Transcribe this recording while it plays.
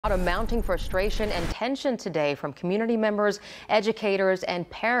A mounting frustration and tension today from community members, educators, and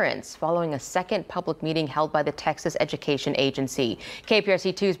parents following a second public meeting held by the Texas Education Agency.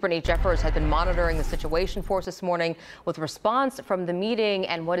 KPRC 2's Brittany Jeffers has been monitoring the situation for us this morning with response from the meeting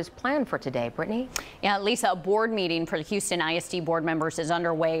and what is planned for today. Brittany? Yeah, Lisa, a board meeting for the Houston ISD board members is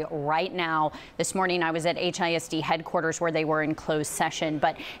underway right now. This morning I was at HISD headquarters where they were in closed session.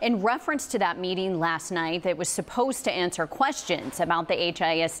 But in reference to that meeting last night, that was supposed to answer questions about the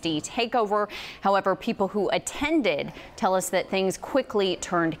HISD takeover. However, people who attended tell us that things quickly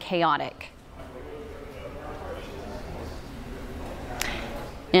turned chaotic.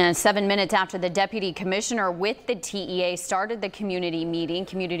 And 7 minutes after the deputy commissioner with the TEA started the community meeting,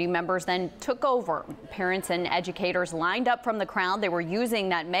 community members then took over. Parents and educators lined up from the crowd. They were using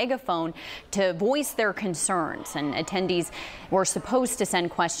that megaphone to voice their concerns, and attendees were supposed to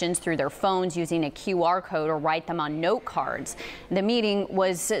send questions through their phones using a QR code or write them on note cards. The meeting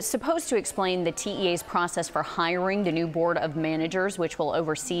was supposed to explain the TEA's process for hiring the new board of managers, which will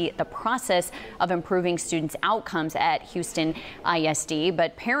oversee the process of improving students' outcomes at Houston ISD.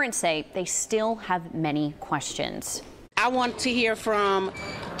 But parents say they still have many questions. I want to hear from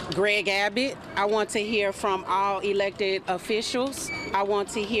Greg Abbott. I want to hear from all elected officials. I want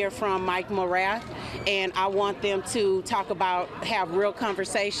to hear from Mike Morath, and I want them to have real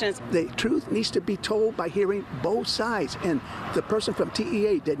conversations. The truth needs to be told by hearing both sides, and the person from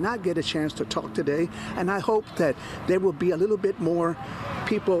TEA did not get a chance to talk today, and I hope that there will be a little bit more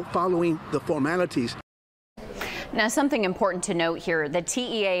people following the formalities. Now, something important to note here, the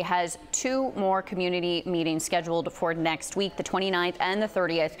TEA has 2 more community meetings scheduled for next week, the 29th and the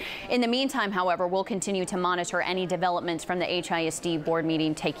 30th. In the meantime, however, we'll continue to monitor any developments from the HISD board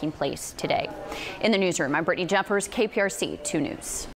meeting taking place today. In the newsroom, I'm Brittany Jeffers, KPRC 2 News.